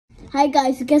Hi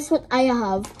guys, guess what I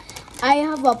have? I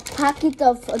have a packet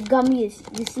of gummies.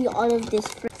 You see all of this.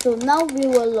 So now we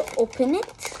will open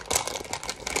it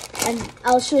and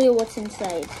I'll show you what's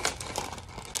inside.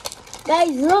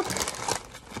 Guys, look!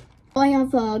 I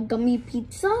have a gummy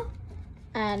pizza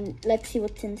and let's see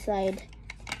what's inside.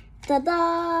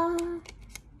 Ta-da!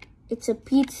 It's a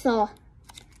pizza.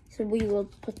 So we will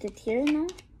put it here now.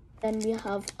 Then we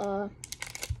have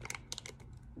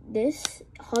this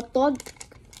hot dog.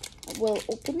 We'll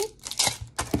open it.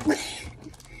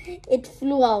 It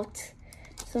flew out.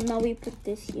 So now we put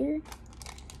this here.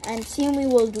 And same we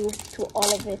will do to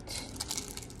all of it.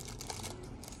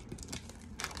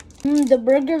 The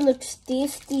burger looks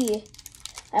tasty.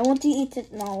 I want to eat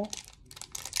it now.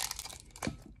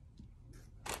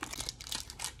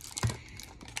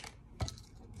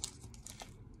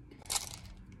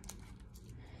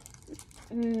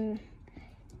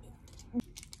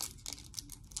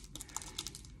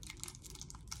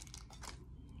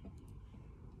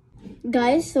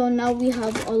 Guys, so now we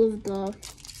have all of the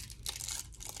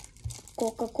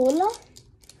Coca-Cola.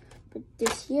 Put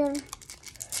this here.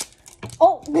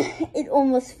 Oh, it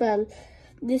almost fell.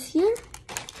 This here.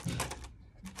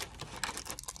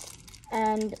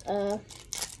 And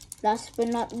last but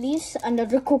not least,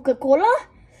 another Coca-Cola.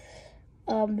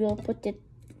 We'll put it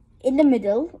in the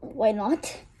middle. Why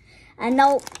not? And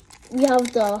now we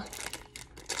have the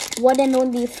one and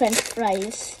only French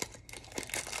fries.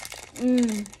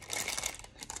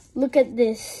 Look at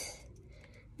this.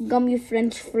 Gummy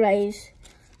French fries.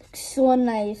 Looks so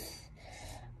nice.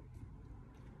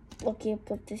 Okay,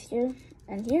 put this here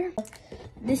and here.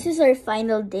 This is our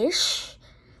final dish.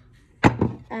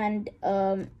 And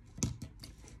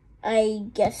I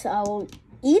guess I'll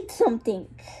eat something.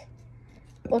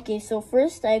 Okay, so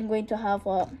first I'm going to have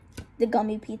the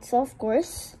gummy pizza, of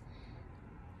course.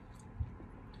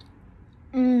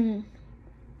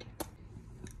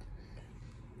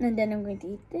 And then I'm going to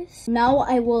eat this. Now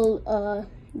I will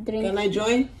drink. Can I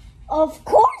join? Of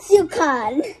course you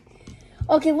can.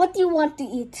 Okay, what do you want to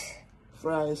eat?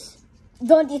 Fries.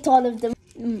 Don't eat all of them.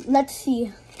 Let's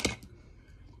see.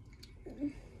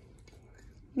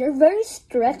 You're very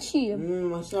stretchy.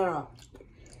 Masarap.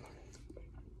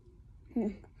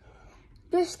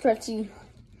 You're stretchy.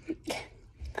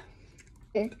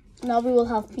 Okay, now we will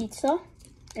have pizza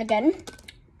again.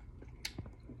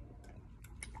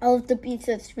 All of the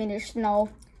pizza is finished now.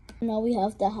 Now we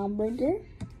have the hamburger.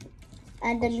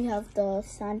 And then we have the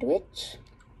sandwich.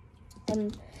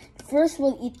 First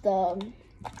we'll eat the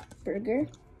burger.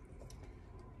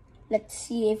 Let's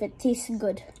see if it tastes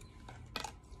good.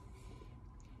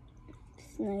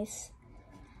 It's nice.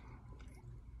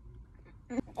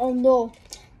 Oh no,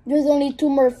 there's only 2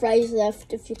 more fries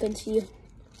left, if you can see.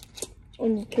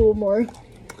 Only 2 more.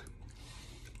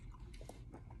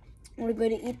 We're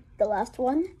going to eat the last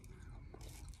one.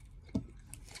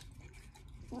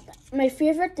 My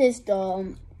favorite is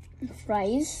the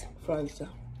fries. Fries,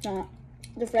 yeah.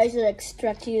 The fries are like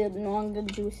stretchy, long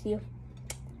and juicy.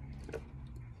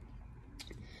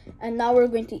 And now we're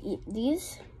going to eat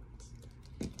these.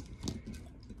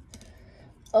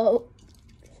 Oh,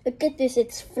 look at this,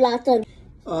 it's flattened.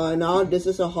 Now this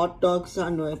is a hot dog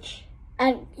sandwich.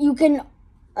 And you can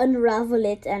unravel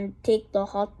it and take the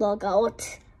hot dog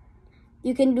out.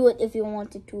 You can do it if you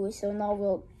wanted to. So now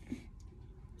we'll...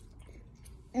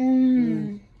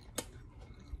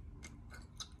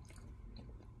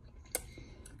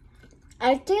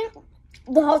 I think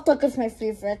the hot dog is my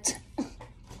favorite.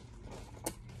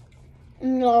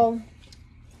 No.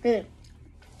 Hey,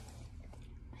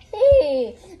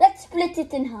 let's split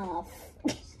it in half.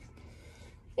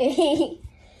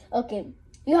 Okay,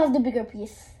 you have the bigger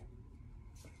piece.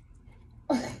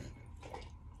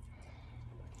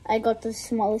 I got the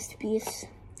smallest piece.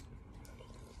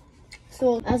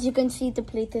 So as you can see, the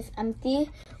plate is empty.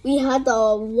 We had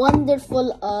a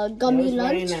wonderful gummy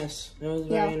lunch. Very nice. It was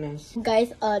very nice.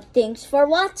 Guys, thanks for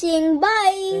watching.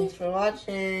 Bye. Thanks for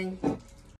watching.